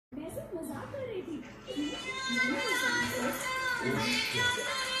It's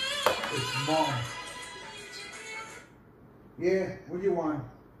Mom. Yeah, what do you want?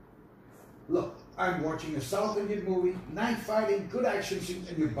 Look, I'm watching a South Indian movie, knife fighting, good action scenes,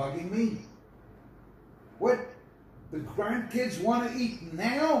 and you're bugging me? What? The grandkids want to eat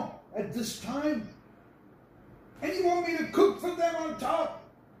now? At this time? And you want me to cook for them on top?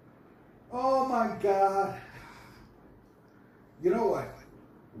 Oh my God. You know what?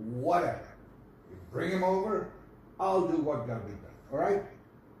 Whatever. You bring them over, I'll do what gotta be done, all right?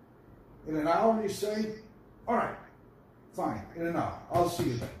 In an hour, you say? All right, fine, in an hour. I'll see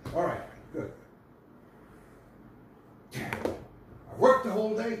you then. All right, good. Damn, I worked the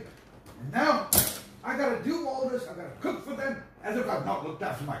whole day, and now I gotta do all this. I gotta cook for them, as if I've not looked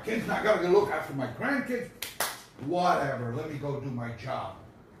after my kids, and I gotta go look after my grandkids. Whatever, let me go do my job.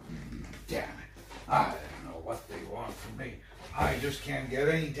 Damn it, I don't know what they want from me. I just can't get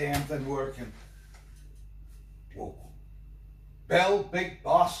any damn thing working. Whoa. Bell Big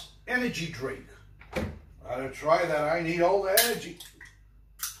Boss energy drink. Gotta try that. I need all the energy.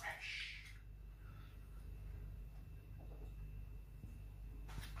 Fresh.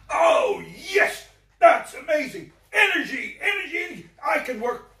 Oh, yes! That's amazing! Energy, energy, energy! I can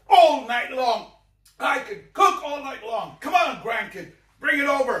work all night long. I can cook all night long. Come on, grandkid. Bring it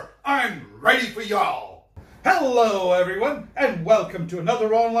over. I'm ready for y'all. Hello, everyone, and welcome to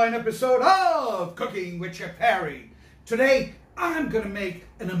another online episode of Cooking with Chef Harry. Today, I'm going to make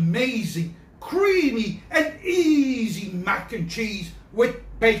an amazing, creamy, and easy mac and cheese with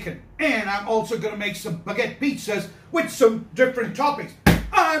bacon. And I'm also going to make some baguette pizzas with some different toppings.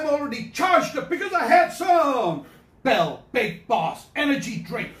 I'm already charged up because I had some Bell Big Boss energy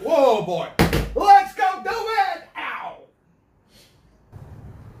drink. Whoa, boy. Let's go do it! Ow!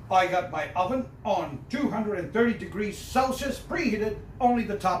 I got my oven on 230 degrees Celsius, preheated, only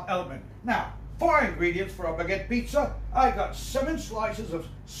the top element. Now, for ingredients for a baguette pizza, I got 7 slices of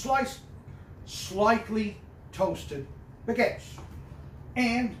sliced, slightly toasted baguettes,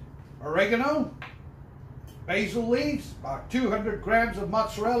 and oregano, basil leaves, about 200 grams of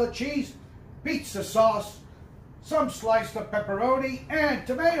mozzarella cheese, pizza sauce, some sliced up pepperoni, and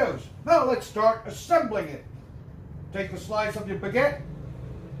tomatoes. Now let's start assembling it. Take a slice of your baguette,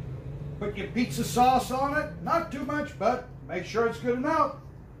 put your pizza sauce on it, not too much, but make sure it's good enough.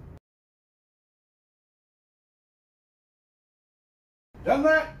 Done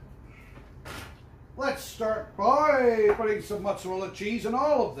that? Let's start by putting some mozzarella cheese in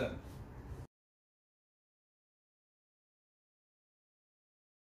all of them.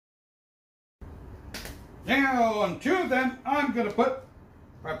 Now on 2 of them, I'm going to put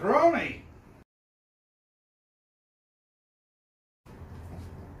pepperoni.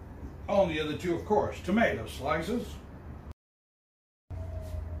 On the other 2, of course, tomato slices.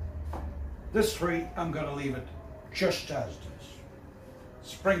 This 3, I'm going to leave it just as it is.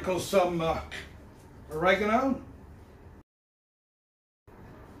 Sprinkle some oregano.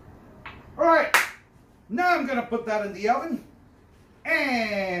 All right, now I'm going to put that in the oven,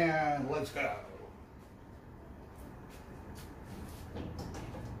 and let's go.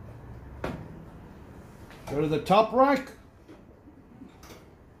 Go to the top rack.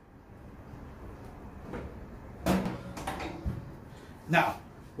 Now,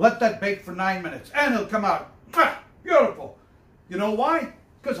 let that bake for 9 minutes, and it'll come out beautiful. You know why?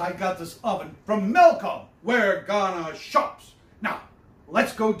 Because I got this oven from Melcom, where Ghana shops. Now,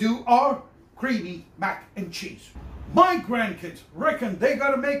 let's go do our creamy mac and cheese. My grandkids reckon they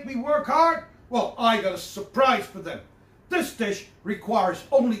gotta make me work hard. Well, I got a surprise for them. This dish requires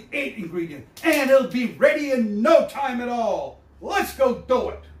only 8 ingredients, and it'll be ready in no time at all. Let's go do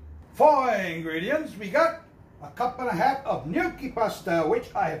it. For ingredients, we got a 1.5 cups of gnocchi pasta,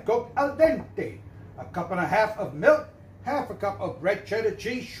 which I have cooked al dente, a 1.5 cups of milk, 1/2 cup of red cheddar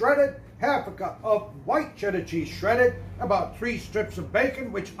cheese shredded, 1/2 cup of white cheddar cheese shredded, about 3 strips of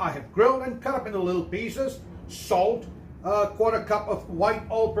bacon, which I have grilled and cut up into little pieces, salt, a 1/4 cup of white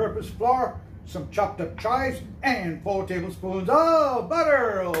all-purpose flour, some chopped up chives, and 4 tablespoons of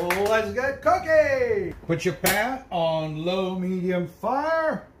butter. Let's get cooking. Put your pan on low-medium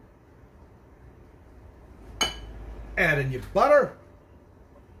fire. Add in your butter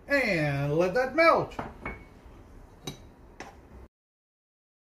and let that melt.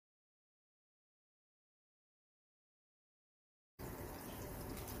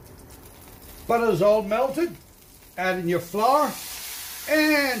 Butter's all melted. Add in your flour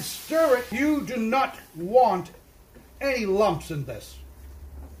and stir it. You do not want any lumps in this.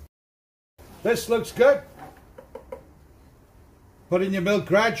 This looks good. Put in your milk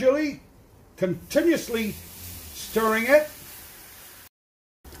gradually, continuously stirring it.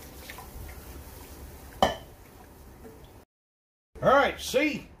 All right,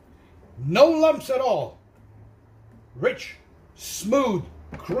 see? No lumps at all. Rich, smooth,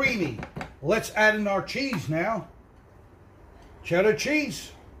 creamy. Let's add in our cheese now. Cheddar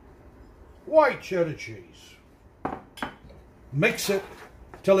cheese. White cheddar cheese. Mix it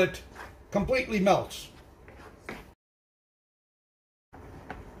till it completely melts.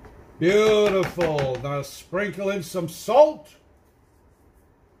 Beautiful. Now sprinkle in some salt.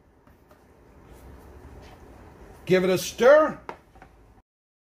 Give it a stir.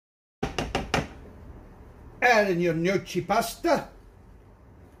 Add in your gnocchi pasta.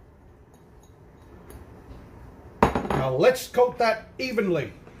 Now let's coat that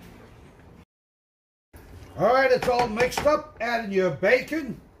evenly. All right, it's all mixed up. Add in your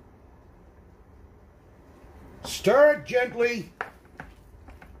bacon. Stir it gently.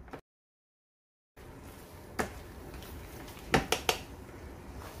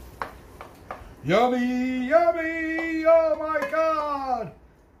 Yummy, yummy, oh my God.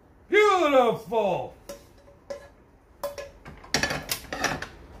 Beautiful.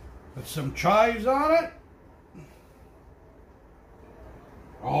 Put some chives on it.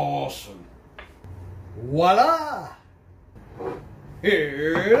 Awesome. Voila!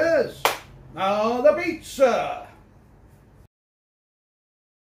 Here it is. Now the pizza.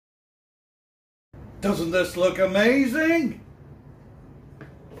 Doesn't this look amazing?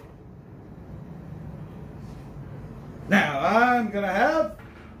 Now I'm gonna have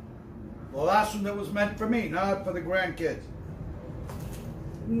the last one that was meant for me, not for the grandkids.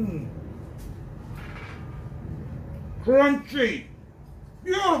 Crunchy.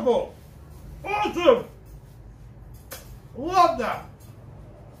 Beautiful. Awesome. Love that.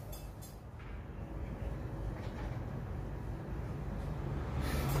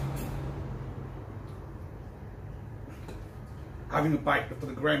 Having a bite before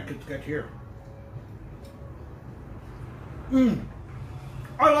the grandkids get here.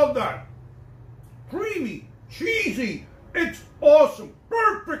 I love that. Creamy, cheesy. It's awesome.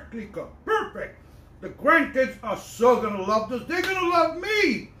 Perfectly cooked. Perfect. The grandkids are so going to love this. They're going to love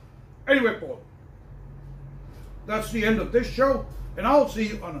me. Anyway, Paul, that's the end of this show. And I'll see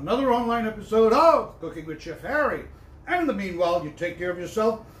you on another online episode of Cooking with Chef Harry. And in the meanwhile, you take care of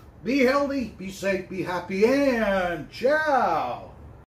yourself. Be healthy, be safe, be happy, and ciao.